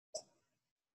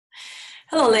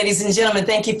Hello, ladies and gentlemen.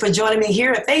 Thank you for joining me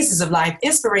here at Faces of Life,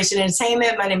 Inspiration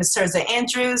Entertainment. My name is Terza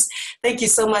Andrews. Thank you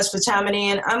so much for chiming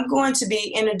in. I'm going to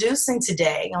be introducing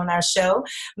today on our show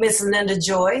Miss Lynda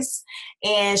Joice,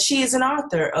 and she is an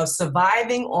author of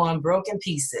Surviving on Broken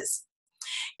Pieces.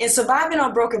 In Surviving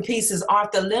on Broken Pieces,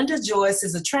 Author Lynda Joice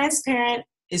is transparent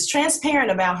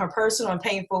about her personal and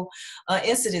painful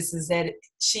incidences that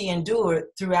she endured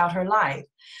throughout her life.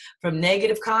 From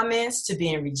negative comments to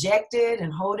being rejected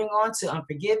and holding on to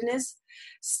unforgiveness.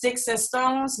 Sticks and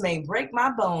stones may break my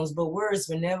bones, but words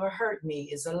will never hurt me,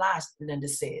 is a lie, Lynda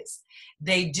says.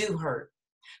 They do hurt.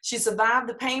 She survived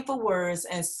the painful words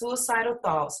and suicidal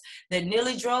thoughts that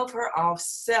nearly drove her off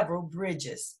several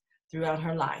bridges throughout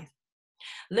her life.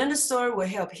 Lynda's story will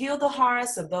help heal the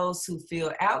hearts of those who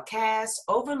feel outcast,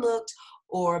 overlooked,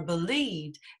 or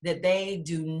believed that they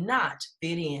do not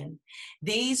fit in.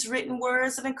 These written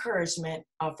words of encouragement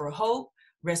offer hope,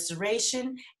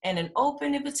 restoration, and an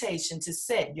open invitation to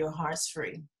set your hearts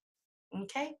free.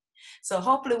 Okay? So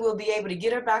hopefully we'll be able to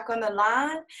get her back on the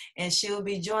line, and she'll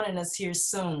be joining us here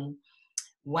soon.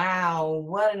 Wow,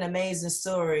 what an amazing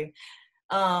story.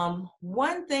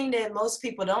 One thing that most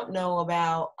people don't know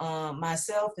about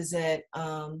myself is that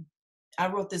I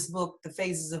wrote this book, The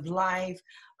Phases of Life,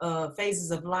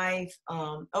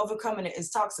 overcoming it. It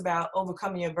talks about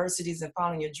overcoming adversities and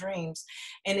following your dreams.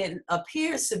 And it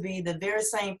appears to be the very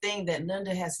same thing that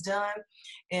Lynda has done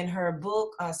in her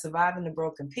book, Surviving the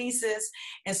Broken Pieces.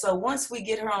 And so once we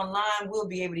get her online, we'll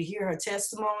be able to hear her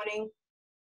testimony.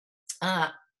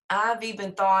 I've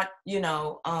even thought,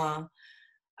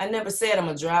 I never said I'm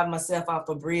gonna drive myself off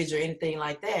a bridge or anything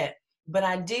like that, but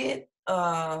I did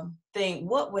think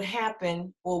what would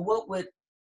happen, or what would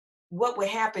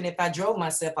happen if I drove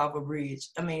myself off a bridge.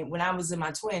 I mean, when I was in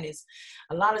my 20s,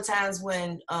 a lot of times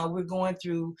when we're going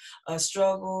through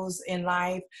struggles in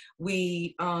life,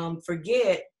 we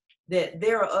forget that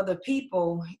there are other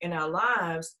people in our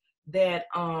lives that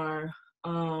are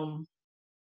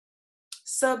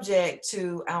subject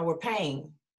to our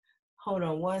pain. Hold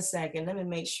on one second. Let me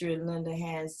make sure Lynda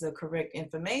has the correct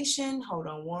information. Hold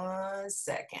on one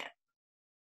second.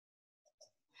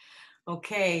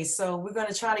 Okay, so we're going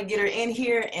to try to get her in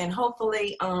here, and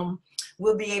hopefully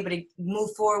we'll be able to move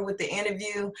forward with the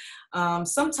interview.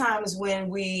 Sometimes when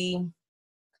we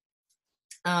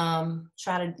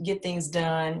try to get things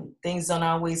done, things don't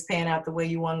always pan out the way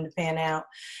you want them to pan out.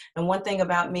 And one thing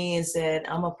about me is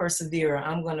that I'm a perseverer.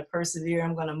 I'm going to persevere.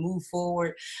 I'm going to move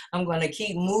forward. I'm going to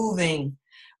keep moving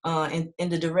in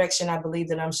the direction I believe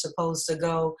that I'm supposed to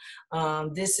go.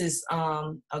 This is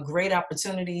a great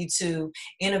opportunity to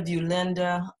interview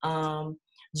Lynda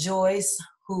Joice,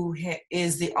 who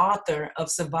is the author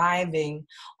of Surviving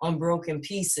on Broken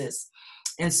Pieces.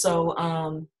 And so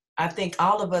I think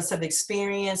all of us have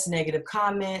experienced negative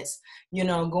comments,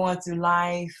 going through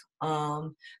life.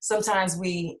 Sometimes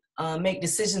we make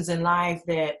decisions in life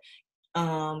that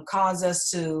cause us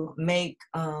to make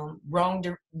wrong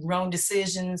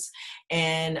decisions,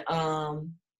 and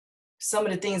some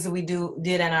of the things that we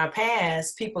did in our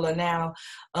past, people are now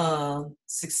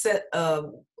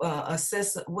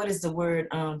assess. What is the word?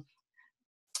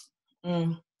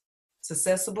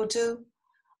 Accessible to.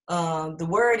 The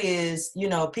word is,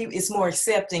 people, it's more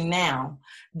accepting now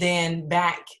than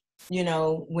back,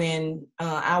 when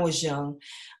I was young.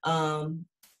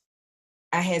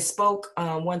 I had spoke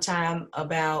one time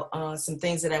about some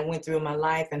things that I went through in my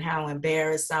life and how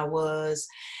embarrassed I was.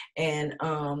 And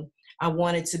I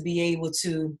wanted to be able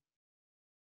to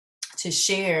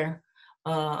share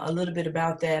a little bit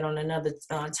about that on another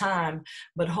time,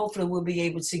 but hopefully we'll be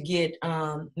able to get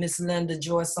Miss Lynda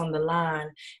Joice on the line,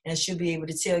 and she'll be able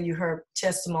to tell you her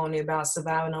testimony about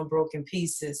surviving on broken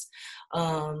pieces,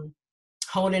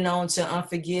 holding on to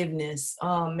unforgiveness.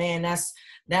 Oh man,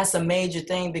 that's a major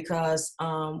thing, because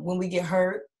when we get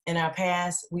hurt in our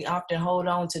past, we often hold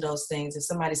on to those things. If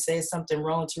somebody says something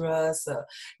wrong to us, or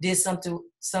did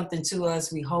something to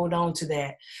us, we hold on to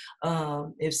that.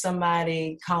 If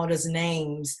somebody called us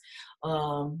names,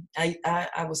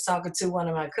 I was talking to one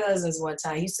of my cousins one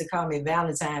time. He used to call me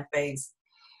Valentine Face.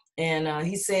 And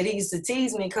he said he used to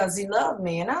tease me because he loved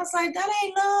me. And I was like, that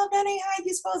ain't love. That ain't how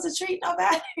you supposed to treat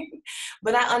nobody.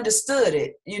 But I understood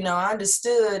it. I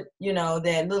understood,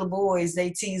 that little boys, they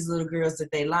tease little girls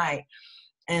that they like.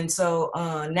 And so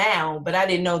now, but I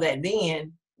didn't know that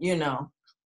then,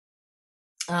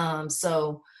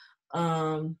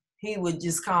 he would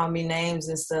just call me names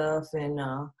and stuff. And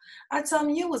I told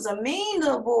him, you was a mean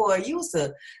little boy. You used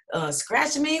to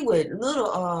scratch me with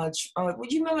little,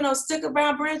 would you remember those sticker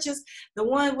brown branches? The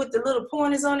one with the little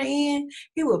pointers on the end?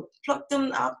 He would pluck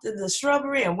them off the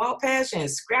shrubbery and walk past you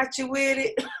and scratch you with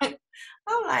it.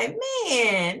 I'm like,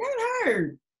 man, that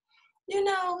hurt.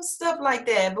 Stuff like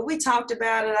that. But we talked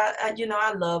about it.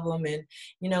 I love them, and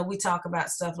we talk about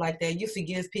stuff like that. You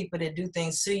forgive people that do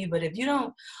things to you, but if you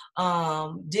don't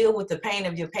deal with the pain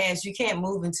of your past, you can't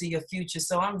move into your future.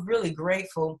 So I'm really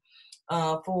grateful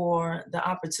for the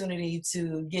opportunity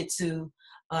to get to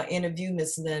interview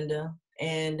Miss Lynda,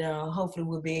 and hopefully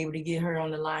we'll be able to get her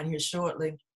on the line here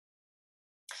shortly,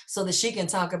 so that she can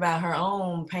talk about her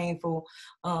own painful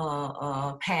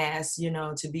past,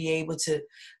 to be able to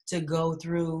go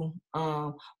through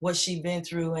what she's been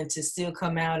through and to still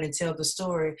come out and tell the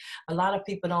story. A lot of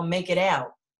people don't make it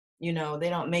out. They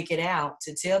don't make it out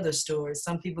to tell their story.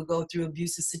 Some people go through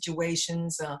abusive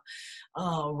situations,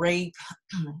 rape.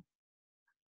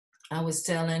 I was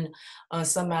telling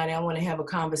somebody I want to have a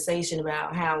conversation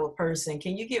about how a person,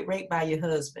 can you get raped by your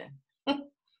husband?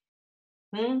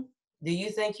 Hmm? Do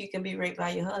you think you can be raped by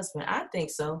your husband? I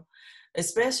think so,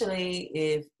 especially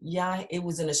if it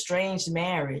was an estranged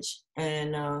marriage,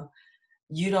 and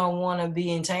you don't want to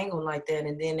be entangled like that,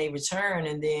 and then they return,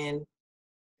 and then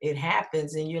it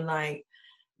happens, and you're like,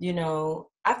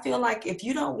 I feel like if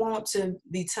you don't want to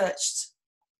be touched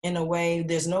in a way,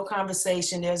 there's no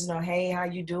conversation, there's no, hey, how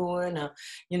you doing?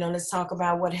 Let's talk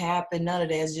about what happened. None of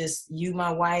that. It's just you,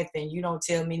 my wife, and you don't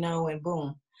tell me no, and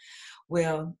boom.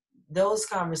 Well, those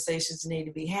conversations need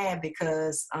to be had,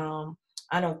 because I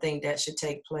don't think that should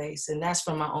take place. And that's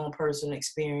from my own personal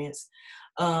experience.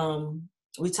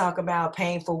 We talk about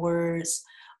painful words.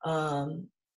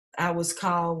 I was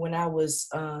called when I was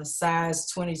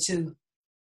size 22,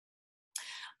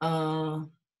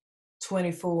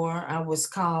 24. I was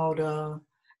called,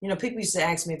 people used to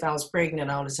ask me if I was pregnant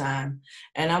all the time.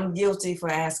 And I'm guilty for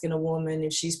asking a woman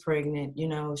if she's pregnant,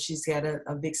 if she's got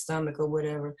a big stomach or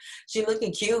whatever. She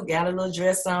looking cute, got a little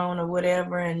dress on or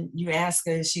whatever, and you ask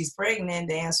her if she's pregnant,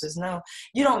 the answer is no.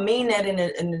 You don't mean that in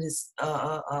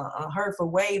a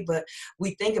hurtful way, but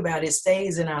we think about it,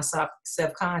 stays in our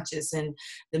self-conscious. And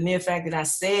the mere fact that I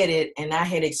said it and I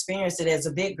had experienced it as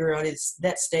a big girl,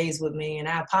 that stays with me. And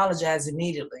I apologize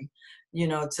immediately,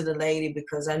 to the lady,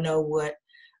 because I know what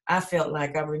I felt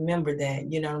like. I remember that,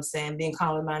 what I'm saying, being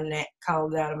called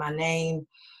out of my name,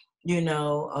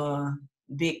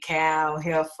 big cow,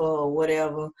 heifer, or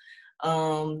whatever.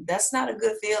 That's not a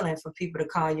good feeling for people to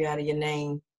call you out of your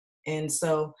name. And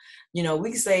so, we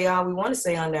can say all we want to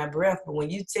say under our breath, but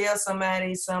when you tell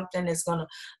somebody something that's going to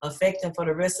affect them for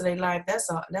the rest of their life,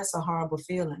 that's a horrible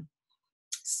feeling.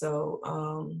 So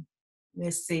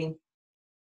let's see.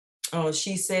 Oh,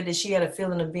 she said that she had a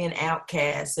feeling of being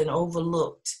outcast and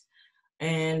overlooked,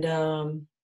 and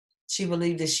she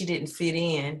believed that she didn't fit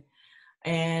in,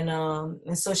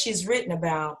 and so she's written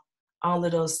about all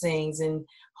of those things in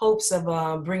hopes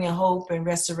of bringing hope and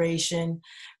restoration,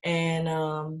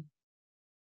 and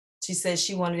she says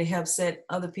she wanted to help set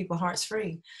other people's hearts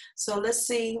free. So let's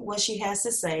see what she has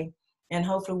to say, and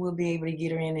hopefully we'll be able to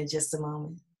get her in just a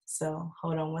moment. So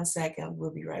hold on one second.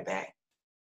 We'll be right back.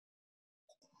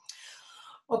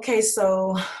 Okay,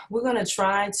 so we're going to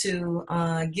try to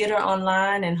get her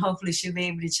online, and hopefully she'll be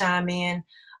able to chime in.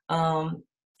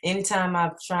 Anytime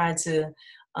I've tried to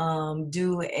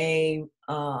do a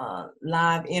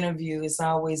live interview, it's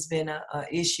always been a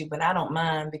issue, but I don't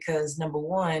mind, because number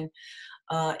one,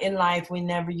 in life,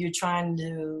 whenever you're trying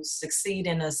to succeed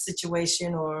in a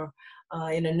situation or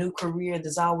in a new career,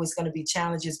 there's always going to be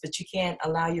challenges, but you can't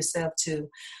allow yourself to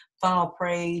fall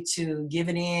prey to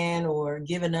giving in or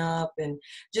giving up. And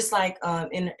just like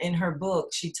in her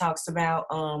book, she talks about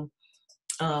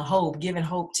hope, giving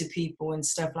hope to people and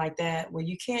stuff like that. Well,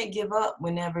 you can't give up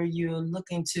whenever you're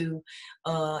looking to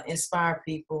inspire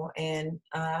people. And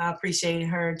I appreciate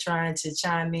her trying to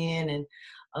chime in and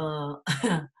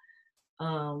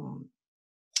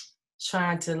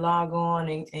trying to log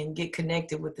on and get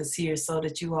connected with us here, so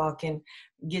that you all can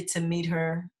get to meet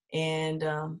her. And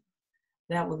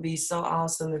that would be so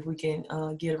awesome if we can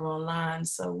get her online.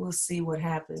 So we'll see what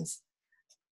happens.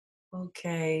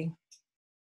 Okay.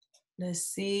 Let's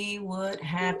see what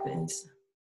happens.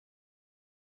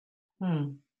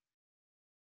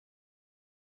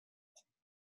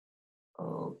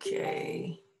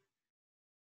 Okay.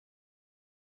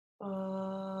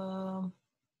 All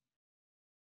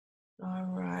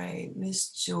right, Miss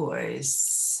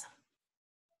Joice.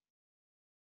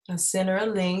 I sent her a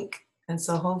link, and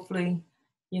so hopefully,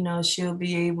 she'll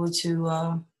be able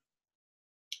to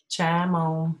chime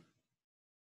on.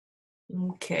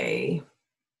 Okay.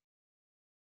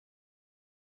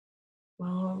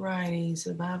 All righty,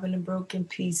 surviving the broken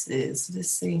pieces.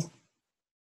 Let's see.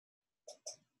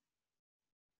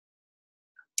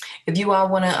 If you all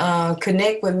want to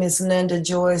connect with Miss Lynda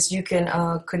Joice, you can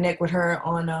connect with her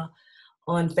on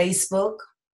Facebook.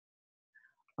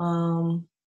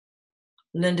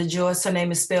 Lynda Joice. Her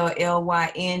name is spelled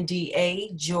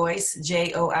Lynda Joice,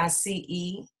 Joice.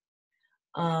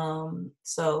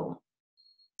 So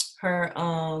her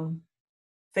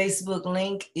Facebook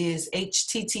link is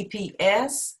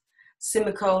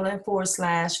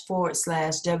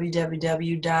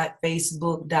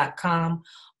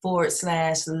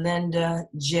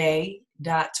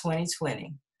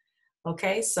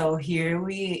Okay, so here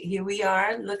we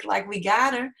are. Look like we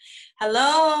got her.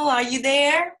 Hello, are you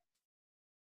there?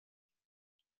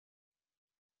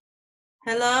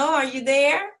 Hello, are you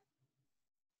there?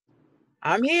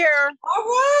 I'm here. All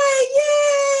right,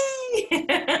 yay!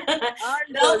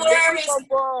 No worries.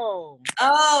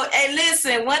 Oh, hey,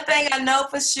 listen, one thing I know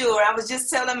for sure, I was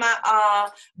just telling my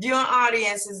viewing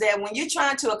audience is that when you're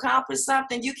trying to accomplish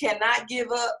something, you cannot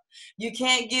give up. You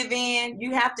can't give in.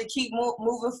 You have to keep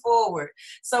moving forward.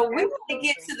 So we want to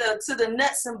get to the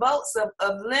nuts and bolts of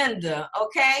Lynda,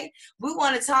 okay? We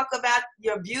want to talk about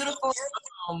your beautiful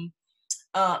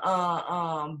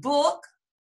book.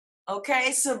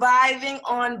 Okay, surviving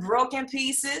on broken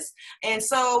pieces. And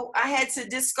so I had to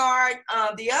discard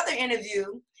the other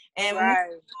interview and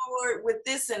move forward with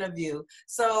this interview.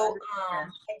 So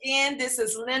again, this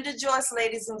is Lynda Joice,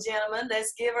 ladies and gentlemen.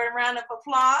 Let's give her a round of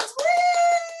applause. Woo!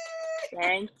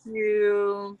 Thank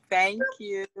you. Thank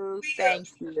you.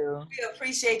 Thank you. We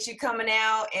appreciate you coming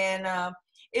out. And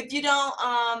if you don't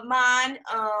mind,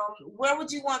 where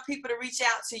would you want people to reach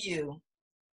out to you?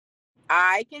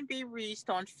 I can be reached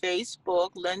on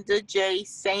Facebook, Lynda J.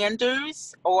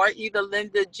 Sanders, or either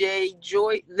Lynda Joice,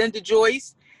 LYNDA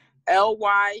JOICE.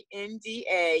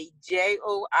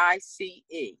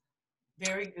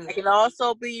 Very good. I can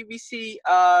also be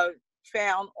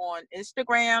found on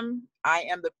Instagram. I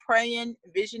am the Praying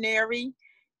Visionary,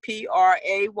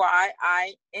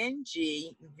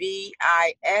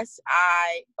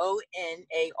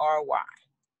 PRAYINGVISIONARY.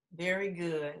 Very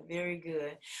good. Very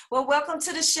good. Well, welcome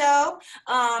to the show.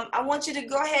 I want you to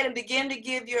go ahead and begin to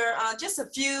give your just a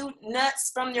few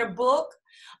nuts from your book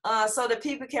so that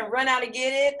people can run out and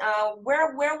get it.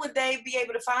 Where would they be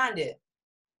able to find it?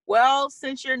 Well,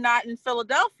 since you're not in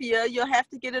Philadelphia, you'll have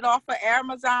to get it off of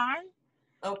Amazon.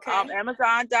 Okay.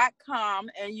 Amazon.com,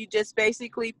 and you just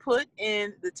basically put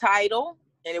in the title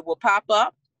and it will pop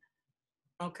up.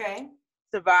 Okay.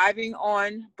 Surviving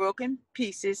on Broken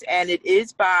Pieces, and it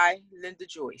is by Lynda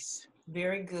Joice.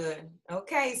 Very good.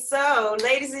 Okay, so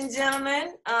ladies and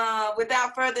gentlemen,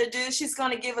 without further ado, she's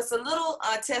going to give us a little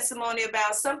testimony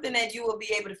about something that you will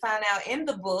be able to find out in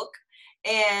the book.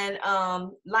 And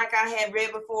like I had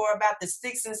read before about the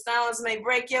sticks and stones may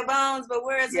break your bones, but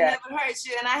words will never hurt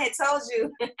you. And I had told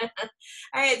you, that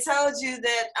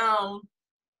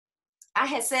I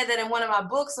had said that in one of my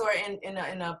books or in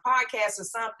a podcast or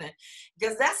something,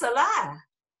 because that's a lie.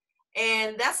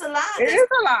 And that's a lie. It is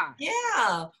a lie.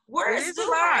 Yeah. Words it is a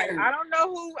lie. I don't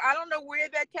know where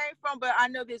that came from, but I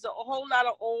know there's a whole lot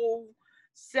of old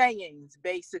sayings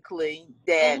basically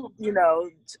that,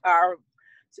 our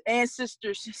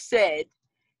ancestors said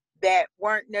that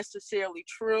weren't necessarily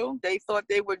true. They thought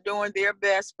they were doing their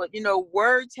best, but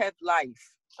words have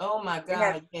life. Oh my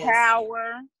God. They have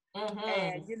power.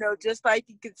 And just like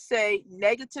you could say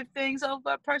negative things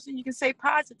over a person, you can say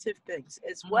positive things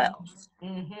as well.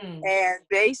 And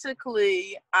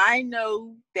basically, I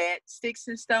know that sticks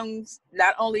and stones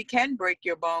not only can break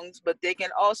your bones, but they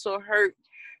can also hurt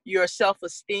your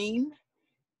self-esteem,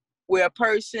 where a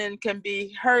person can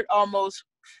be hurt almost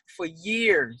for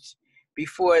years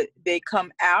before they come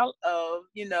out of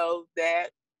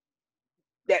that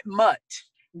mut,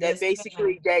 that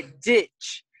basically that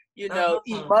ditch.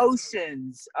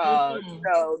 Emotions,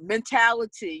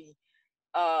 mentality,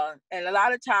 and a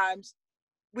lot of times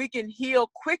we can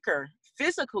heal quicker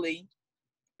physically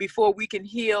before we can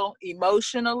heal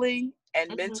emotionally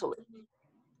and mentally.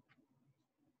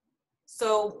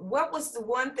 So what was the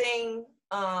one thing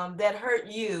that hurt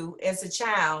you as a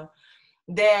child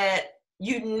that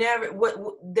you never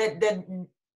that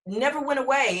never went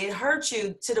away? It hurt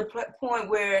you to the point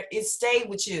where it stayed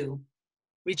with you.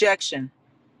 Rejection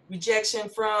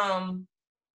from?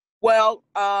 Well,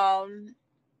 I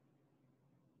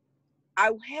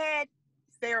had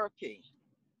therapy.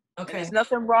 Okay. There's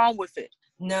nothing wrong with it.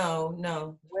 No.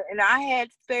 When I had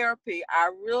therapy,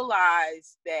 I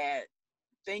realized that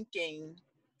thinking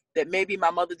that maybe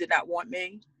my mother did not want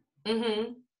me.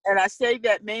 And I say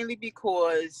that mainly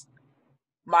because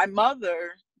my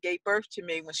mother gave birth to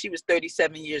me when she was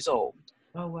 37 years old.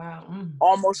 Oh, wow.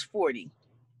 Almost 40.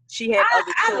 she had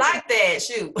other I children. like that.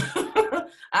 Shoot.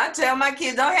 I tell my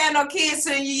kids, don't have no kids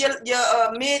till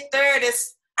your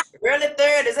mid-30s, early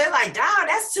 30s. They're like, dog,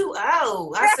 that's too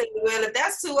old. I said, well, if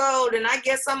that's too old, then I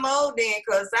guess I'm old then,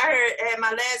 because I had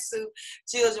my last two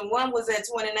children. One was at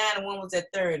 29 and one was at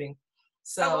 30.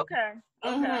 So, okay.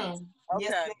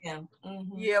 Yes, ma'am.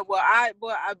 Mm-hmm. Yeah, but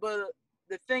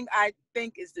the thing I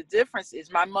think is the difference is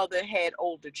my mother had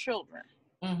older children.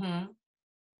 Mm-hmm.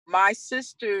 My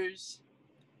sisters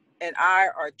and I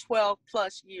are 12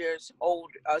 plus years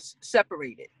old,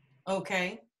 separated.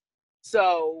 Okay.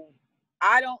 So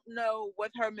I don't know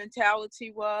what her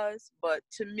mentality was, but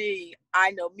to me,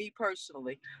 I know me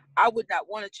personally, I would not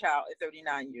want a child at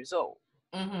 39 years old.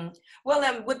 Mm-hmm.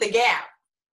 Well, with the gap,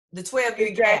 the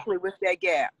 12-year gap. Exactly, with that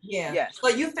gap. Yeah. Yes. So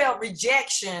you felt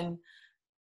rejection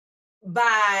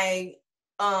by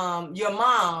your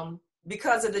mom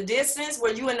because of the distance. Were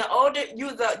you in the older? You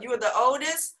were the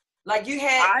oldest. Like you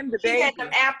had. I'm the she baby. had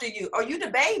them after you. Are you the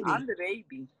baby? I'm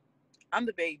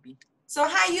the baby. So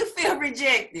how you feel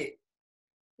rejected?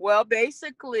 Well,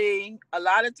 basically, a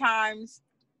lot of times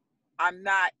I'm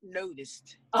not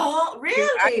noticed. Oh, really?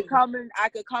 I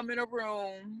could come in a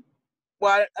room.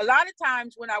 Well, a lot of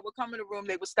times when I would come in a room,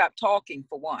 they would stop talking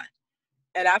for one.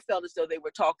 And I felt as though they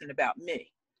were talking about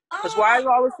me. Because why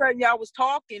all of a sudden y'all was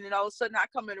talking and all of a sudden I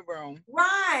come in the room.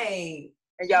 Right.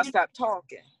 And y'all stop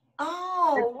talking.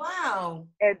 Oh, wow.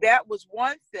 And that was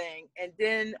one thing. And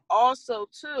then also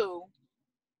too,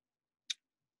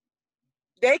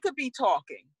 they could be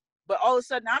talking, but all of a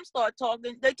sudden I'm start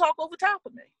talking, they talk over top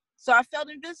of me. So I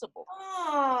felt invisible.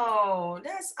 Oh,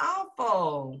 that's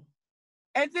awful.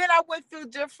 And then I went through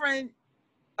different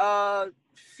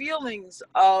feelings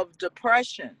of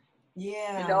depression.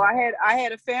 Yeah. You know, I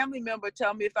had a family member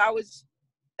tell me if I was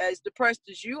as depressed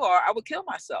as you are, I would kill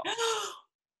myself.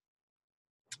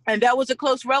 And that was a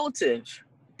close relative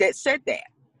that said that.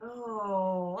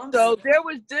 Oh, so there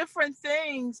was different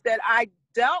things that I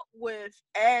dealt with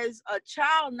as a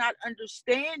child, not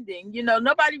understanding. You know,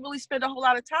 nobody really spent a whole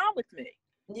lot of time with me.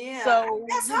 Yeah, so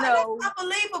that's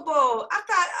unbelievable. I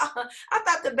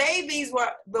thought the babies were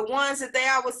the ones that they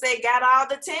always say got all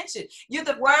the attention. You're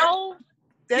the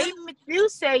they do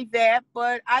say that,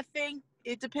 but I think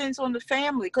it depends on the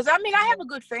family. Because I mean, I have a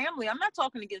good family. I'm not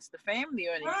talking against the family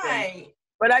or anything. Right.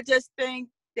 But I just think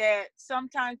that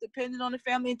sometimes, depending on the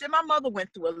family, and then my mother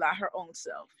went through a lot her own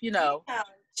self. You know. Yeah.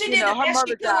 She did the best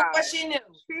she could with what she knew.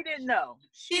 She didn't know.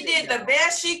 She did the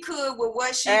best she could with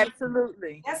what she knew.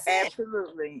 Absolutely. That's it.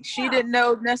 Absolutely. She didn't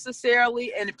know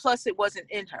necessarily, and plus it wasn't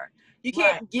in her. You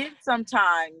can't give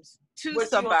sometimes to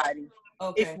somebody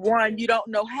if one, you don't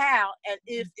know how, and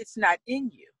if it's not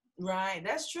in you. Right.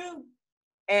 That's true.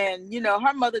 And, you know,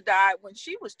 her mother died when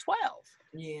she was 12.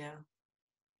 Yeah.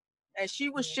 And she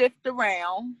was shifted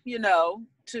around, you know,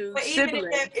 to siblings.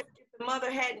 Even if the mother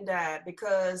hadn't died,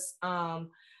 because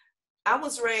I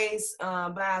was raised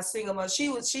by a single mother.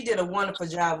 She did a wonderful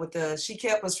job with us. She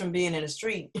kept us from being in the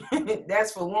street.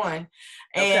 That's for one.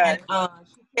 And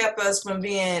she kept us from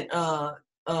being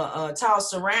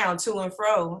tossed around to and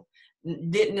fro.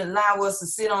 Didn't allow us to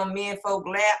sit on men folk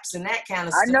laps and that kind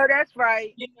of stuff. I know that's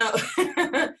right. You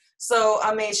know. So,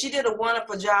 I mean, she did a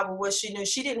wonderful job of what she knew.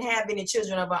 She didn't have any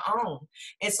children of her own.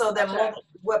 And so that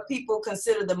what people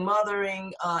consider the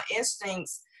mothering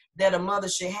instincts that a mother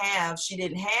should have, she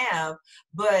didn't have,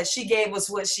 but she gave us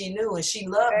what she knew, and she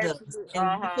loved us.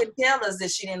 And you couldn't tell us that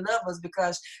she didn't love us,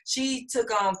 because she took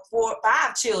on 4 or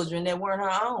 5 children that weren't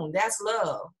her own. That's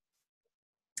love.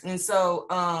 And so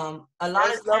a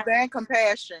lot of love and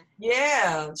compassion.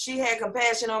 Yeah, she had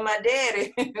compassion on my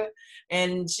daddy,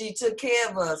 and she took care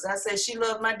of us. I said she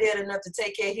loved my dad enough to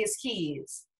take care of his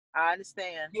kids. I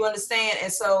understand. You understand?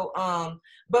 And so,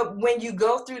 but when you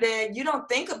go through that, you don't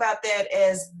think about that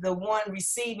as the one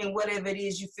receiving whatever it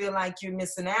is you feel like you're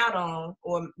missing out on,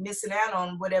 or missing out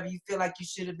on whatever you feel like you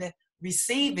should have been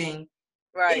receiving.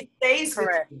 Right. It stays with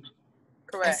you.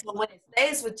 Correct. And so when it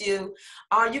stays with you,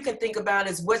 all you can think about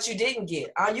is what you didn't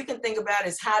get. All you can think about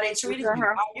is how they treated you. All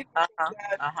you can think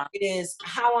about is,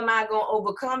 how am I going to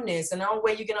overcome this? And the only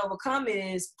way you can overcome it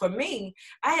is, for me,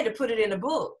 I had to put it in a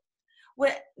book.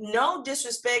 With no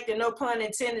disrespect and no pun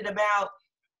intended about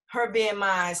her being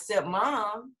my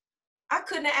stepmom. I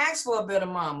couldn't have asked for a better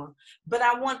mama, but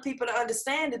I want people to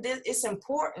understand that it's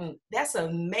important. That's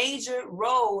a major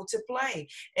role to play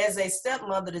as a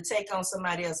stepmother, to take on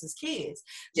somebody else's kids.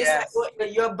 Just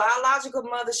like your biological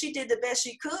mother, she did the best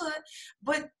she could,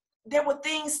 but there were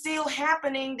things still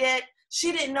happening that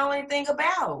she didn't know anything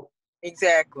about.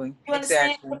 Exactly. You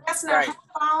understand? But that's not her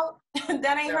fault.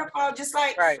 That ain't her fault. Just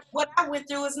like what I went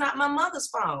through is not my mother's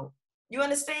fault. You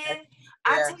understand?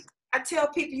 I tell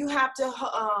people you have to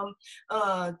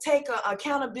take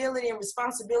accountability and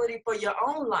responsibility for your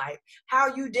own life.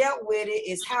 How you dealt with it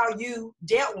is how you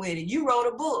dealt with it. You wrote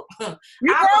a book.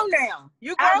 You grown now.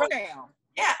 You grown now.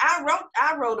 Yeah,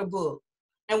 I wrote a book.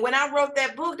 And when I wrote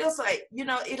that book, it was like,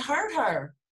 it hurt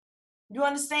her. You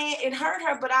understand? It hurt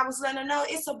her, but I was letting her know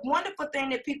it's a wonderful thing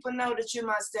that people know that you're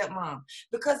my stepmom,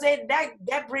 because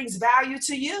that brings value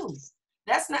to you.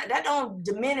 That don't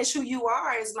diminish who you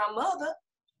are as my mother.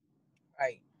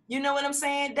 Right. You know what I'm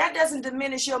saying? That doesn't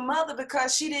diminish your mother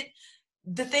because she did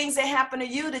the things that happened to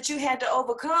you that you had to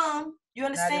overcome. You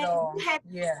understand? Not at all. You had to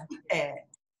do that.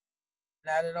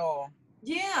 Not at all.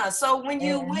 Yeah. So when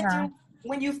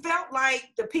you felt like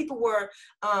the people were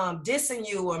dissing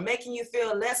you or making you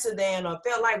feel lesser than, or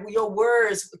felt like your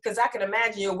words, because I can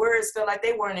imagine your words felt like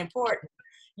they weren't important.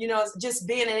 Just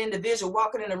being an individual,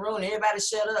 walking in the room and everybody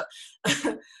shut up.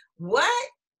 What?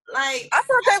 Like, I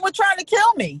thought they were trying to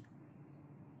kill me.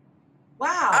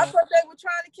 Wow. I thought they were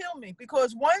trying to kill me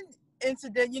because one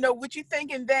incident, what you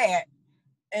thinking that,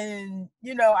 and,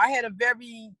 I had a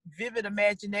very vivid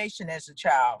imagination as a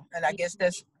child. And I guess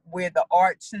that's where the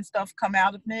arts and stuff come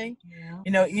out of me,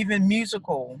 even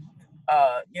musical,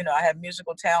 I have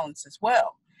musical talents as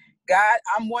well. God,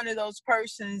 I'm one of those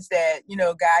persons that,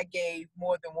 God gave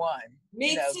more than one.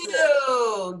 Me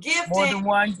too. Gifted. More than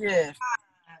one gift.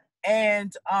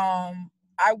 And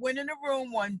I went in a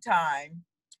room one time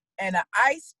and an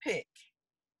ice pick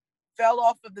fell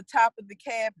off of the top of the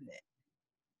cabinet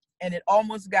and it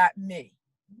almost got me.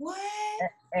 What?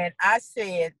 And I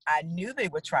said, I knew they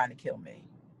were trying to kill me.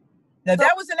 Now,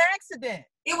 that was an accident.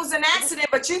 It was an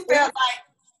accident, but you felt like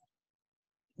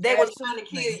they were trying to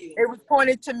kill you. It was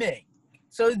pointed to me.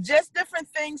 So just different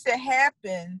things that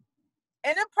happen.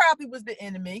 And it probably was the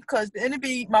enemy, because the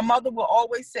enemy, my mother will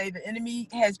always say, the enemy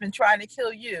has been trying to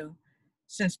kill you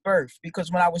since birth.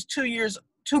 Because when I was 2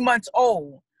 months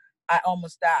old, I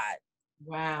almost died.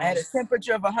 Wow. I had a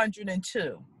temperature of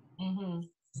 102. Mm-hmm.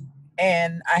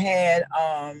 And I had,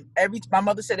 my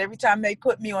mother said every time they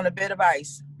put me on a bed of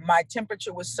ice, my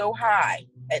temperature was so high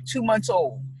at 2 months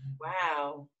old.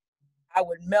 Wow. I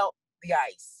would melt the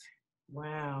ice.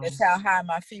 Wow. That's how high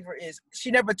my fever is. She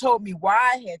never told me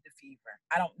why I had the fever.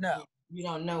 I don't know. You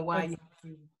don't know why you had the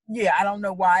fever? Yeah, I don't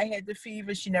know why I had the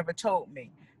fever. She never told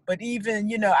me. But even,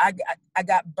 I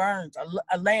got burned.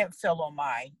 A lamp fell on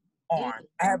my arm.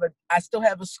 I still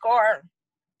have a scar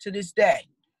to this day.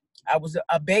 I was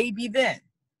a baby then.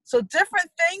 So different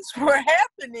things were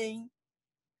happening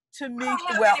to me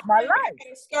throughout my life. I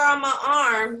got a scar on my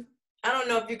arm. I don't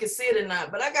know if you can see it or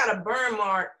not, but I got a burn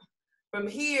mark from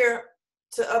here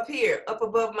to up here, up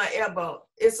above my elbow.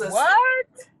 It's a what?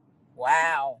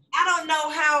 Wow. I don't know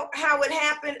how it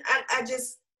happened.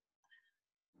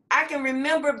 I can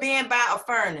remember being by a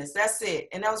furnace. That's it.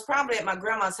 And I was probably at my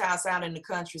grandma's house out in the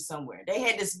country somewhere. They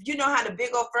had this, how the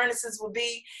big old furnaces would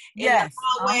be in the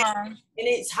hallway, and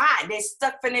it's hot. They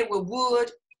stuck in it with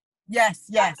wood. Yes.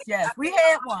 We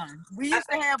had one. We used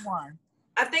to have one.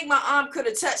 I think my arm could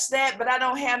have touched that, but I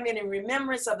don't have any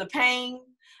remembrance of the pain.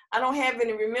 I don't have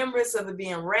any remembrance of it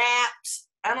being wrapped.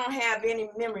 I don't have any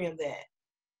memory of that.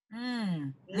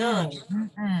 None. None.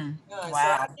 Wow. So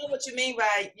I know what you mean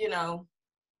by,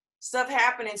 stuff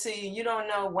happening to you. You don't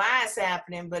know why it's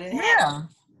happening, but it happened.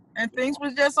 And things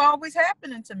was just always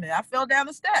happening to me. I fell down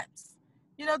the steps.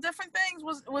 Different things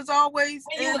was always.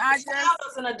 And you was a child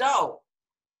as an adult.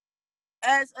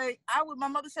 My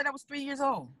mother said I was 3 years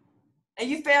old. And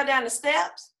you fell down the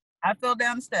steps? I fell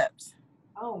down the steps.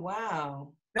 Oh,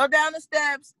 wow. Fell down the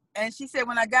steps, and she said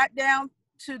when I got down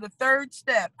to the third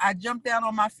step, I jumped down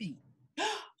on my feet.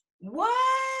 What?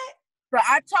 So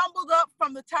I tumbled up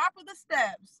from the top of the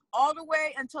steps all the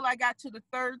way until I got to the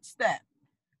third step.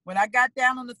 When I got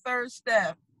down on the third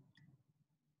step,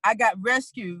 I got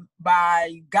rescued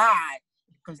by God,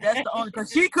 because that's the only, because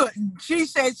she couldn't. She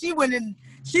said she went in,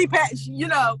 she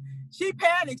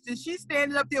panicked, and she's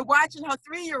standing up there watching her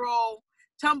 3-year-old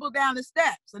tumble down the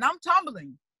steps, and I'm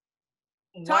tumbling.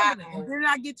 Wow. And then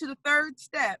I get to the third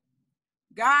step.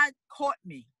 God caught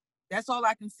me. That's all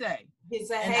I can say.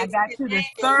 And I got to the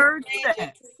third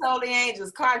step. His holy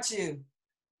angels caught you.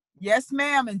 Yes,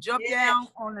 ma'am, and jumped down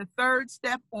on the third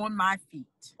step on my feet.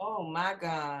 Oh, my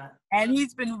God. And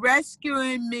he's been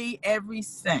rescuing me ever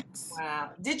since.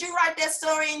 Wow. Did you write that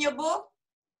story in your book?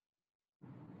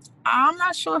 I'm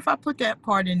not sure if I put that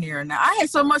part in there now. I had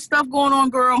so much stuff going on,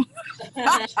 girl.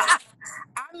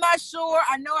 I'm not sure.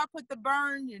 I know I put the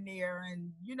burn in there,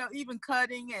 and even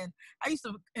cutting, and I used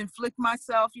to inflict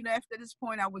myself. After this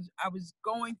point, I was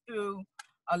going through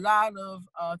a lot of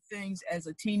things as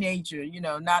a teenager, you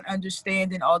know, not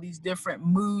understanding all these different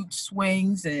mood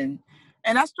swings, and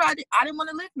I didn't want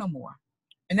to live no more.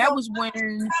 And that was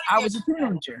when I was a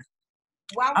teenager.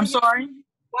 I'm sorry?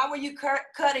 Why were you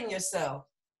cutting yourself?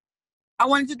 I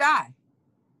wanted to die.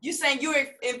 You saying you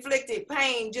inflicted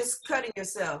pain just cutting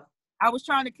yourself? I was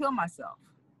trying to kill myself.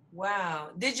 Wow.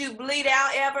 Did you bleed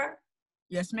out ever?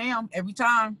 Yes, ma'am. Every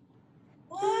time.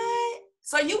 What?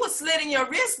 So you were slitting your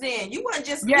wrist then? You weren't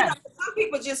just, yes. You know, some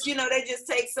people just, you know, they just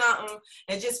take something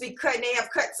and just be cutting. They have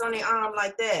cuts on their arm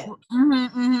like that.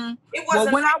 It wasn't.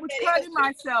 Well, when I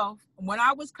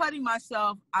was cutting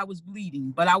myself, I was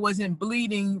bleeding, but I wasn't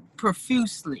bleeding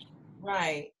profusely.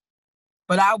 Right.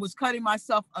 But I was cutting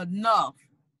myself enough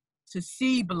to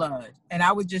see blood, and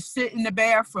I would just sit in the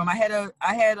bathroom. I had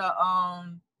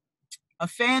a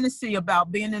fantasy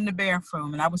about being in the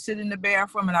bathroom, and I would sit in the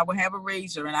bathroom and I would have a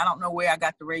razor, and I don't know where I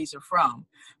got the razor from,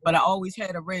 but I always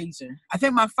had a razor. I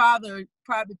think my father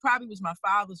probably was my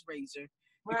father's razor,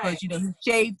 because, you know, he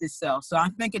shaved himself. So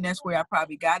I'm thinking that's where I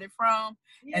probably got it from.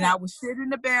 Yeah. And I would sit in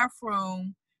the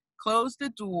bathroom, close the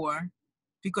door,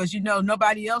 because, you know,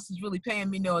 nobody else is really paying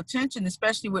me no attention,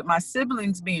 especially with my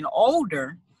siblings being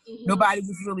older. Nobody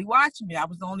was really watching me. I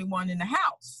was the only one in the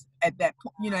house at that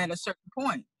point, you know, at a certain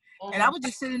point. And I would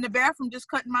just sit in the bathroom, just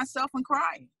cutting myself and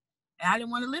crying. And I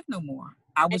didn't want to live no more.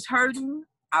 I was hurting.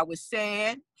 I was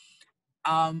sad.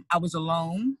 I was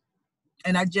alone.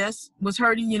 And I just was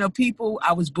hurting, you know, people.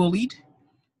 I was bullied.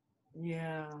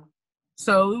 Yeah.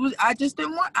 So I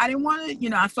didn't want to, you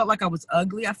know, I felt like I was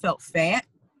ugly. I felt fat.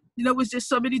 You know, it was just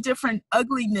so many different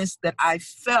ugliness that I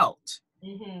felt.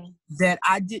 That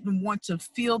I didn't want to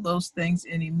feel those things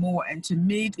anymore. And to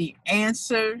me, the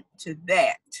answer to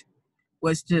that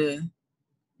was to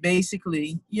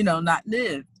basically, you know, not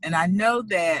live. And I know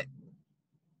that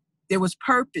there was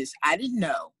purpose. I didn't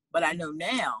know, but I know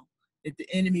now that the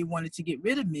enemy wanted to get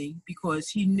rid of me because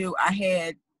he knew I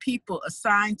had people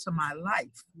assigned to my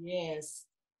life. Yes.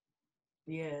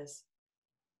 Yes.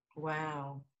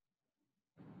 Wow.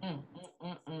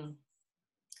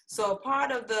 So a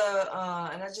part of the,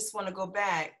 and I just want to go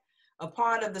back, a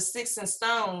part of the sticks and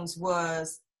stones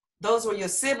was, those were your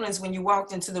siblings. When you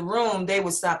walked into the room, they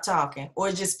would stop talking,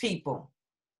 or just people?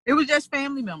 It was just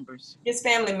family members. Just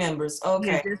family members.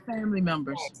 Okay. Yeah, just family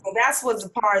members. Okay. So that's was the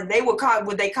part they would call.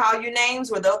 Would they call you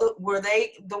names? Were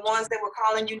they the ones that were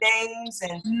calling you names?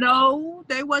 And no,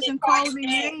 they wasn't calling me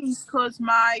names, because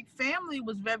my family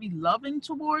was very loving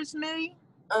towards me.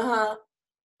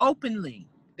 Openly,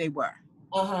 they were.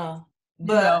 But you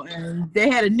know, and they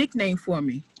had a nickname for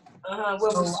me. So I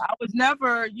was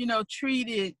never, you know,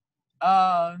 treated.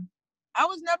 I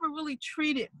was never really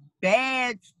treated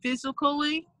bad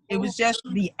physically. It was just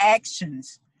the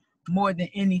actions more than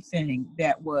anything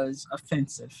that was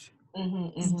offensive.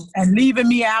 And leaving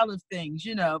me out of things,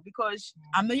 you know, because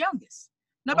I'm the youngest.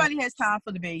 Nobody has time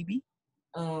for the baby.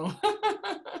 They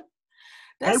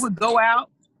would go out,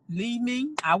 leave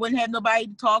me. I wouldn't have nobody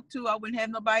to talk to. I wouldn't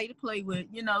have nobody to play with,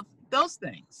 you know, those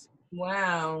things.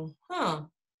 Wow. Huh.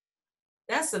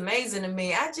 That's amazing to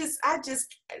me. I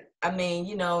mean,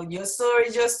 you know, your story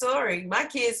is your story. My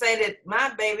kids say that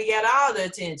my baby got all the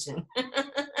attention.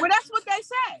 Well, that's what they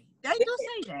say. They do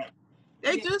say that.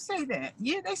 They do say that.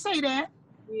 Yeah, they say that.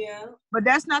 Yeah. But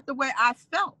that's not the way I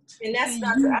felt. And that's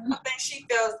not, I don't think she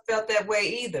felt that way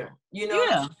either. You know?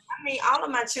 Yeah. I mean, all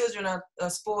of my children are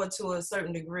spoiled to a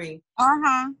certain degree.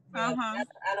 I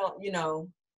don't, you know,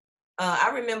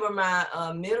 I remember my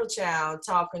middle child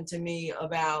talking to me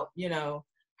about, you know,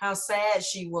 how sad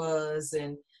she was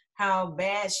and how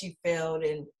bad she felt,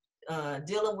 and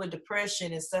dealing with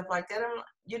depression and stuff like that.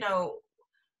 You know,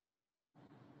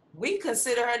 we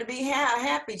consider her to be a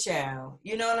happy child.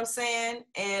 You know what I'm saying?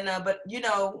 And but you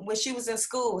know, when she was in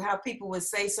school, how people would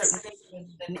say certain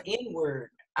things with the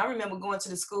N-word. I remember going to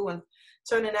the school and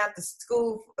turning out the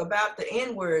school about the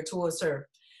N-word towards her.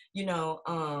 You know,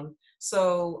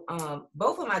 so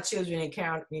both of my children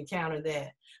encounter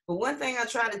that. But one thing I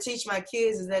try to teach my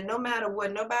kids is that no matter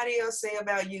what nobody else say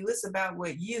about you, it's about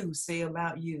what you say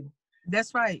about you.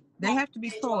 That's right. They have to be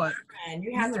taught.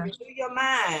 You have to renew your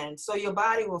mind so your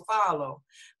body will follow.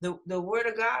 The word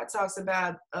of God talks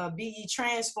about be ye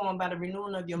transformed by the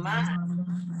renewing of your mind.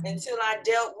 Until I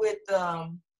dealt with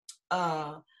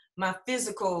my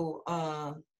physical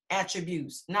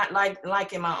attributes, not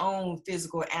like in my own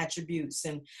physical attributes,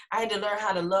 and I had to learn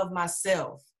how to love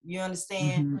myself. You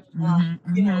understand?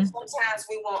 You know, sometimes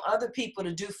we want other people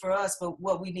to do for us, but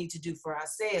what we need to do for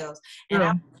ourselves. And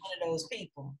I'm one of those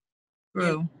people.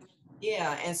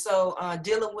 Yeah, and so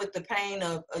dealing with the pain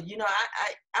of, you know,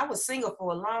 I was single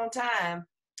for a long time,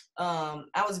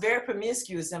 I was very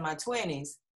promiscuous in my 20s,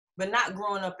 but not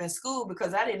growing up in school,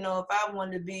 because I didn't know if I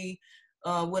wanted to be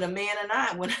with a man or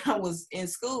not when I was in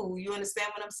school. You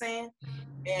understand what I'm saying?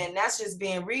 And that's just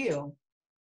being real.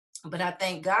 But I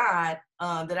thank God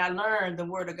that I learned the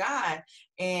word of God,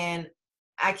 and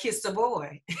I kissed a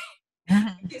boy.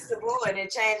 I kissed a boy, and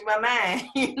it changed my mind.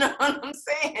 You know what I'm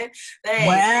saying? Hey,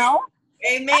 well,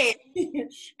 amen.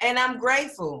 And I'm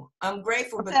grateful. I'm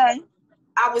grateful because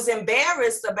I was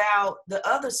embarrassed about the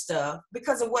other stuff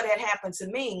because of what had happened to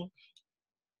me.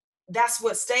 That's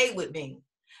what stayed with me.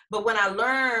 But when I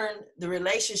learned the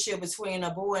relationship between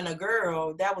a boy and a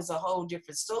girl, that was a whole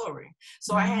different story.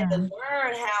 So I had to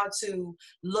learn how to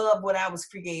love what I was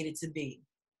created to be,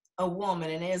 a woman.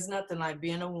 And there's nothing like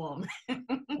being a woman.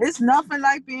 It's nothing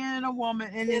like being a woman.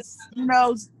 And it's,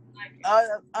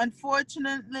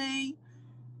 unfortunately,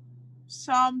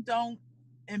 some don't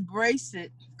embrace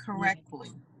it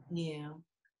correctly. Yeah.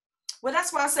 Well,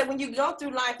 that's why I said when you go through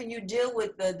life and you deal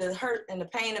with the hurt and the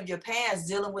pain of your past,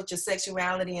 dealing with your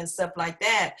sexuality and stuff like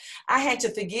that, I had to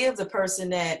forgive the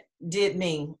person that did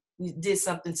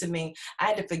something to me. I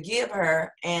had to forgive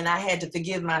her, and I had to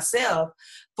forgive myself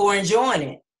for enjoying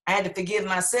it. I had to forgive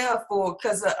myself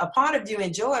because a part of you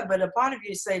enjoy it, but a part of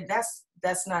you say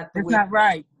that's not the way. It's not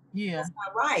right. Yeah. That's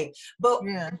not right. But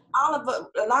a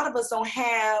lot of us don't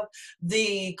have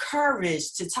the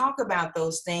courage to talk about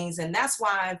those things. And that's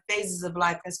why Phases of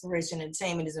Life Inspiration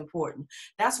Entertainment is important.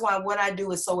 That's why what I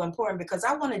do is so important, because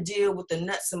I want to deal with the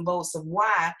nuts and bolts of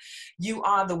why you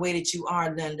are the way that you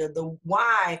are, Lynda, the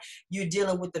why you're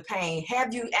dealing with the pain.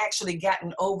 Have you actually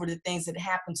gotten over the things that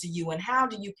happened to you? And how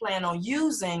do you plan on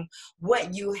using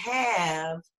what you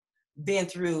have been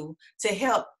through to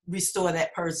help restore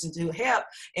that person, to help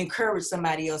encourage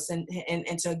somebody else, and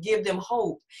to give them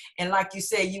hope? And like you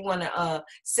said, you want to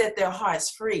set their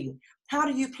hearts free. How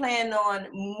do you plan on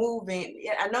moving?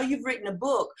 I know you've written a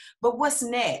book, but what's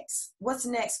next? What's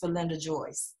next for Lynda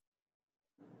Joice?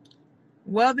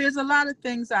 Well, there's a lot of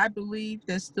things I believe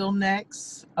that's still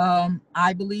next.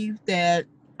 I believe that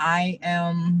I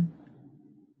am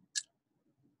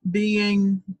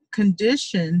being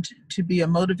conditioned to be a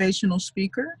motivational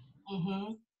speaker,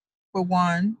 for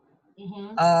one.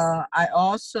 I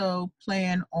also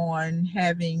plan on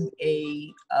having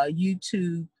a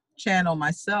YouTube channel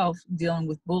myself dealing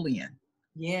with bullying.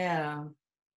 Yeah.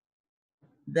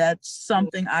 That's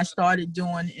something I started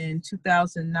doing in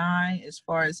 2009, as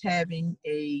far as having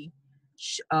a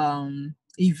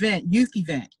youth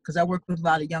event, because I work with a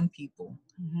lot of young people.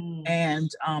 And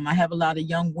I have a lot of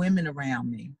young women around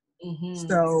me.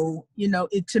 So,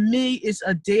 it to me is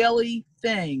a daily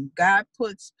thing. God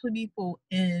puts people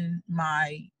in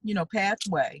my,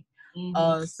 pathway.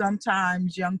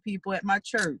 Sometimes young people at my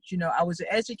church. I was an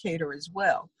educator as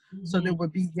well. So there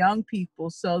would be young people.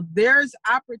 So there's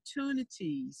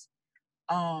opportunities,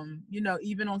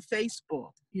 even on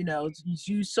Facebook,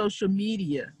 use social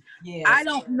media. Yes. I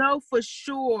don't know for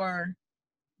sure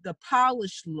the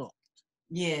polished look.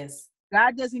 Yes.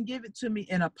 God doesn't give it to me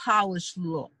in a polished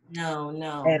look.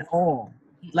 No. At all.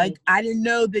 Like, I didn't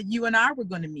know that you and I were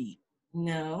going to meet.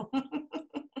 No.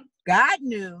 God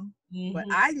knew, but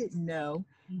I didn't know.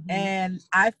 And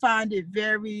I find it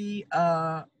very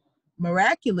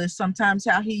miraculous sometimes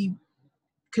how he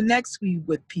connects me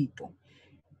with people.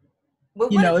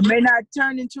 It may not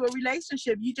turn into a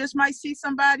relationship. You just might see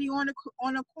somebody on a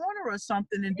corner or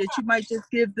something, and that you might just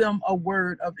give them a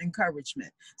word of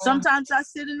encouragement. Sometimes I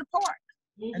sit in the park.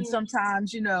 And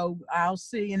sometimes, I'll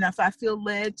see, and if I feel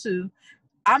led to,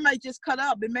 I might just cut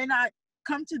up. It may not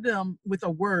come to them with a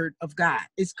word of God.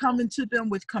 It's coming to them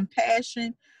with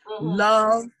compassion,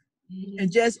 love,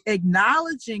 and just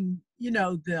acknowledging,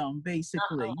 them,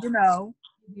 basically.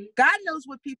 God knows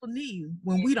what people need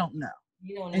when we don't know.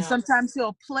 And sometimes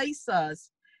he'll place us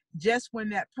just when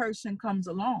that person comes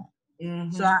along.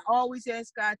 So I always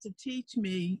ask God to teach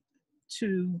me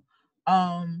to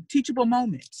teachable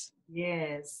moments.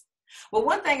 Yes. Well,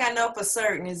 one thing I know for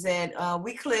certain is that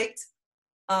we clicked.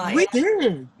 We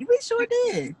did. We sure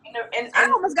did. And I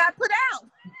almost got put out.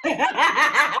 They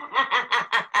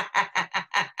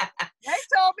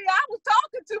told me I was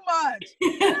talking too much.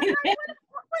 Like,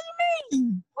 what do you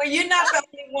mean? Well, you're not the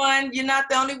only one. You're not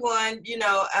the only one.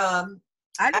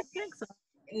 I didn't think so.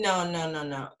 No.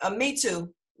 Me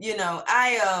too.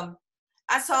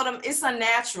 I told him it's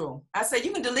unnatural. I said,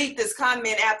 you can delete this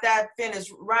comment after I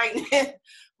finish writing it,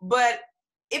 but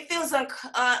it feels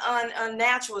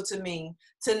unnatural to me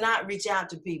to not reach out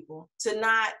to people, to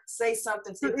not say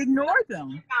something to ignore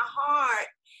them. It's not hard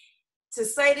to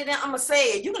say to them. I'm gonna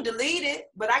say it. You can delete it,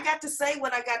 but I got to say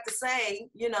what I got to say,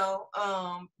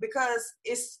 because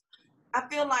I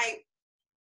feel like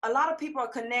a lot of people are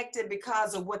connected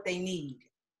because of what they need.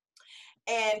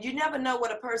 And you never know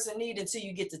what a person needs until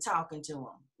you get to talking to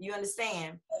them. You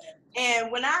understand?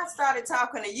 And when I started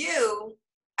talking to you,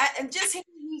 and just hearing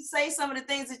you say some of the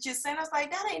things that you're saying, I was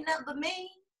like, that ain't nothing but me.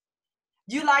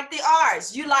 You like the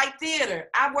arts. You like theater.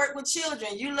 I work with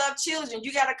children. You love children.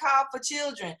 You got a call for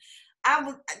children. I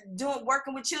was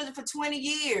working with children for 20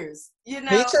 years. You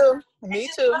know, me too. I Me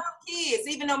just too. love kids.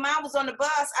 Even though mine was on the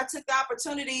bus, I took the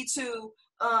opportunity to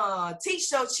teach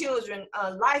those children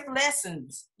life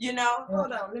lessons. You know,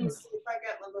 hold on, let me see if I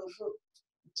got my little book.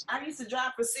 I used to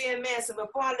drive for CMS, and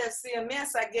before I left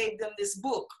CMS, I gave them this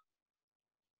book.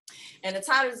 And the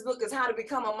title of this book is How to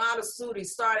Become a Model Student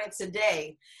Starting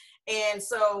Today. And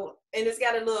so, and it's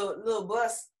got a little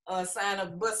bus sign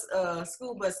of bus,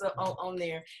 school bus on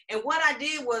there. And what I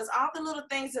did was all the little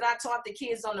things that I taught the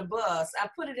kids on the bus, I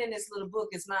put it in this little book.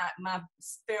 It's my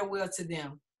farewell to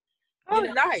them. Oh,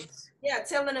 nice. Yeah,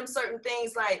 telling them certain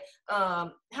things like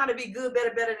how to be good,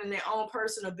 better than their own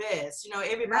personal best. You know,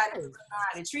 everybody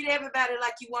treat everybody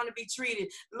like you want to be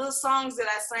treated. Little songs that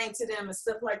I sang to them and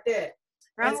stuff like that.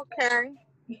 Okay.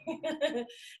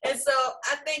 And so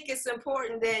I think it's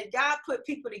important that God put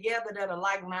people together that are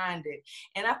like-minded.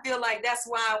 And I feel like that's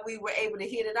why we were able to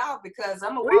hit it off, because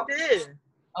I'm a We did.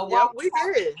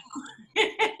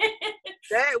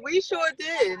 That we sure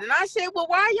did. And I said, well,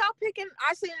 why are y'all picking?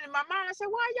 I said in my mind, I said,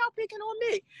 why are y'all picking on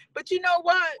me? But you know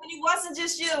what? It wasn't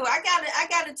just you. I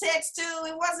got a text too.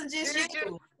 It wasn't just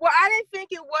you. Well, I didn't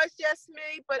think it was just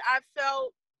me, but I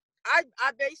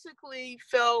basically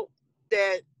felt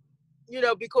that, you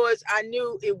know, because I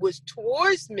knew it was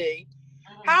towards me.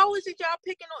 How is it y'all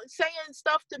picking on, saying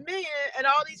stuff to me, and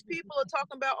all these people are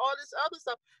talking about all this other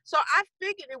stuff? So I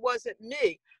figured it wasn't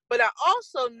me. But I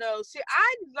also know, see,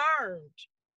 I learned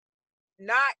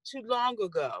not too long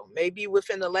ago, maybe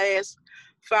within the last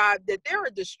 5, that there are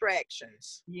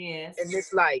distractions in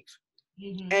this life.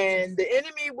 And the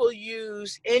enemy will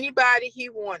use anybody he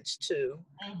wants to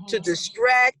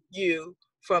distract you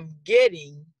from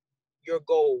getting your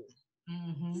goal.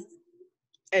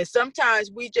 And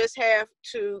sometimes we just have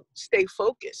to stay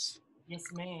focused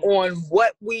on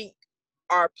what we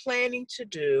are planning to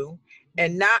do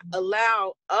and not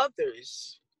allow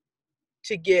others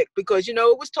to get, because, you know,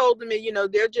 it was told to me, you know,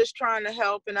 they're just trying to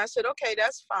help. And I said, okay,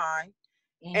 that's fine.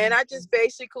 And I just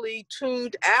basically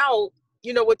tuned out,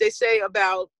 you know, what they say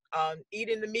about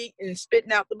eating the meat and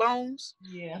spitting out the bones.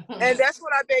 Yeah. And that's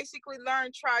what I basically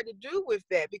learned, try to do with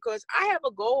that, because I have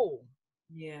a goal.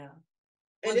 Yeah.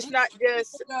 And it's not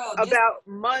just about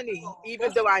money,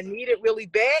 even though I need it really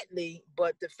badly,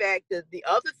 but the fact that the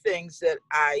other things that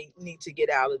I need to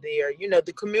get out of there, you know,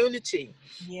 the community,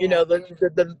 you know,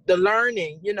 the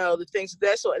learning, you know, the things of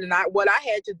that sort. And what I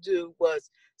had to do was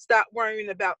stop worrying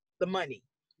about the money.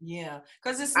 Yeah,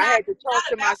 because it's I had to talk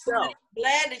to myself. You're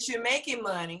glad that you're making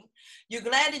money. You're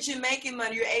glad that you're making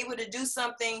money. You're able to do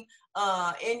something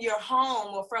in your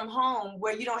home or from home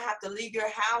where you don't have to leave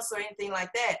your house or anything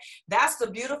like that. That's the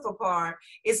beautiful part.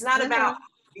 It's not about,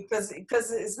 because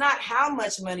it's not how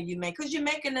much money you make, because you're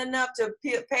making enough to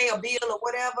pay a bill or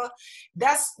whatever.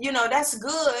 That's, you know, that's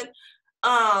good.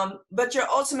 But your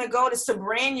ultimate goal is to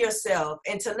brand yourself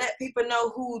and to let people know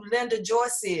who Lynda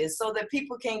Joice is, so that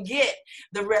people can get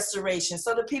the restoration,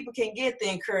 so that people can get the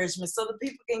encouragement, so that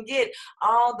people can get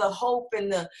all the hope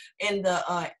and the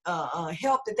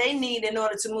help that they need in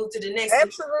order to move to the next level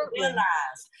of their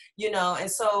lives. You know, and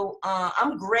so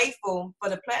I'm grateful for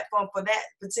the platform for that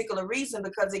particular reason,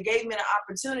 because it gave me the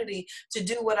opportunity to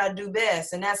do what I do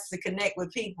best, and that's to connect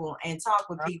with people and talk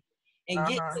with people. And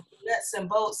get to the nuts and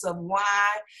bolts of why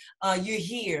you're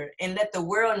here, and let the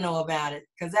world know about it.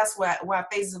 Because that's why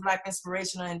Faces of Life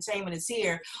Inspirational Entertainment is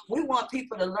here. We want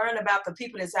people to learn about the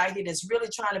people that's out here that's really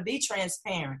trying to be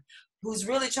transparent, who's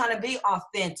really trying to be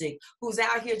authentic, who's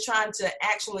out here trying to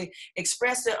actually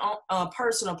express their own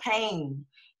personal pain,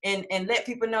 and let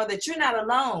people know that you're not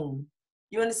alone.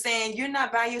 You understand? You're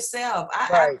not by yourself.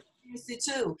 I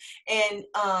too, and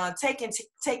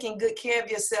taking good care of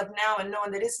yourself now, and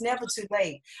knowing that it's never too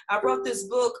late. I wrote this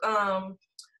book,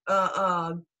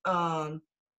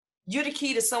 You're the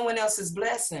Key to Someone Else's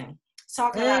Blessing,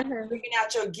 talking about bringing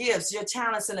out your gifts, your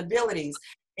talents and abilities.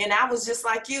 And I was just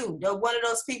like you, one of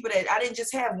those people that I didn't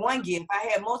just have one gift, I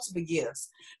had multiple gifts.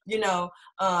 You know,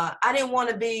 I didn't want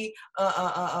to be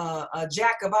a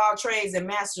jack of all trades and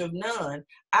master of none.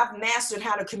 I've mastered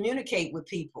how to communicate with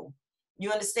people. You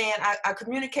understand? I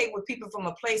communicate with people from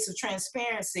a place of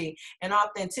transparency and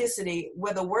authenticity,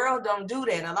 where the world don't do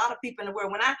that. A lot of people in the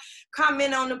world, when I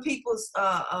comment on the people's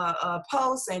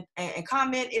posts and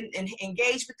comment and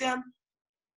engage with them,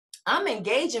 I'm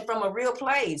engaging from a real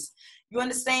place. You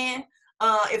understand?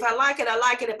 If I like it, I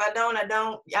like it. If I don't, I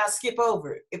don't. I'll skip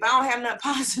over it. If I don't have nothing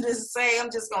positive to say,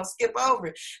 I'm just going to skip over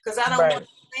it because I don't want to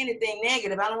say anything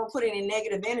negative. I don't want to put any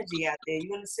negative energy out there.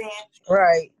 You understand?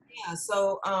 Right. Yeah.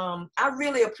 So I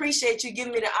really appreciate you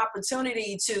giving me the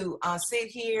opportunity to sit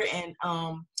here and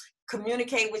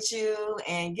communicate with you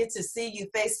and get to see you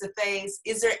face to face.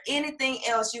 Is there anything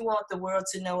else you want the world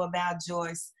to know about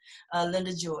Joice,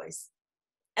 Lynda Joice?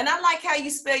 And I like how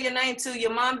you spell your name too.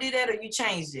 Your mom did that or you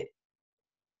changed it?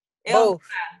 Both.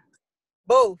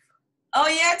 Both. Oh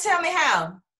yeah, tell me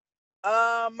how.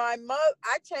 My mother,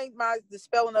 I changed the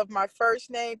spelling of my first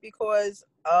name because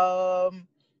I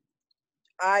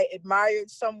admired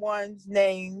someone's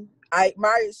name. I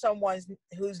admired someone's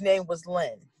whose name was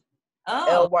Lynn.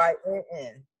 Oh.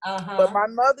 Lynn. But my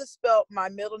mother spelled my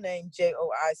middle name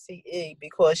Joice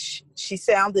because she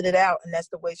sounded it out, and that's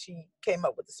the way she came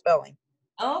up with the spelling.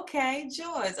 Okay,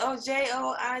 Joice. Oh,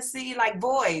 Joice, like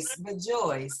voice, but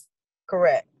Joice.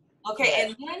 Correct. Okay,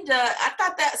 correct. And Lynda, I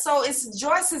thought that, so it's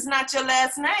Joice is not your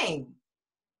last name.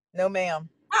 No, ma'am.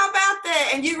 How about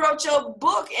that? And you wrote your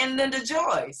book in Lynda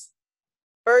Joice.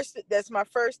 That's my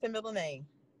first and middle name.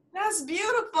 That's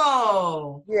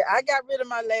beautiful. Yeah, I got rid of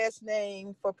my last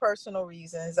name for personal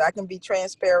reasons. I can be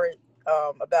transparent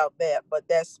about that, but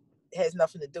has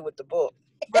nothing to do with the book.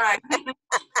 Right.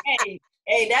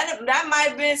 Hey, that might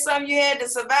have been something you had to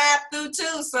survive through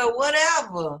too, so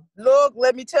whatever. Look,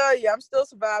 let me tell you, I'm still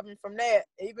surviving from that,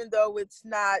 even though it's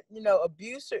not,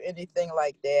 abuse or anything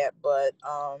like that. But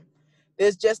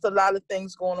there's just a lot of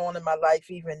things going on in my life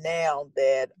even now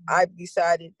that I've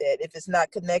decided that if it's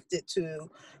not connected to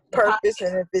purpose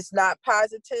and if it's not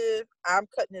positive, I'm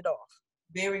cutting it off.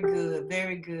 Very good.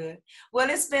 Very good. Well,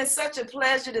 it's been such a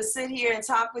pleasure to sit here and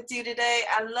talk with you today.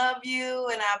 I love you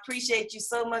and I appreciate you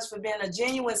so much for being a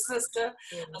genuine sister,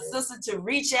 a sister to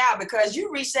reach out, because you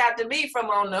reached out to me from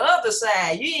on the other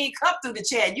side. You ain't come through the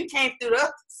chat. You came through the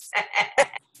other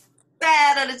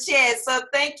side of the chat. So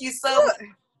thank you so much.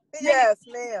 Yes,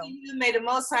 ma'am. May the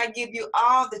Most High give you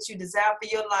all that you desire for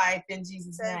your life in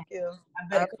Jesus' name. Thank you.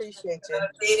 I appreciate you.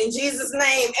 In Jesus'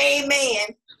 name,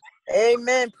 amen.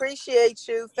 Amen. Appreciate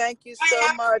you. Thank you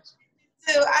so much.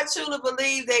 I truly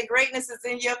believe that greatness is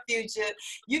in your future.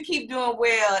 You keep doing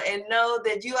well and know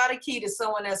that you are the key to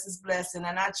someone else's blessing.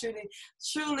 And I truly,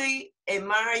 truly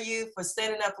admire you for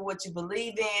standing up for what you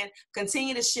believe in.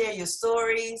 Continue to share your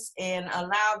stories and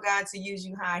allow God to use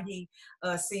you how he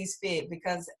sees fit,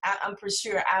 because I'm for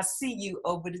sure I see you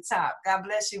over the top. God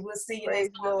bless you. We'll see you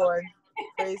next time. Lord.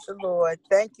 Praise the Lord.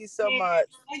 Thank you so much.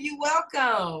 Oh, you're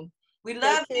welcome. We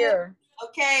love you. Take care.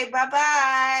 Okay,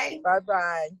 bye-bye.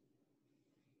 Bye-bye.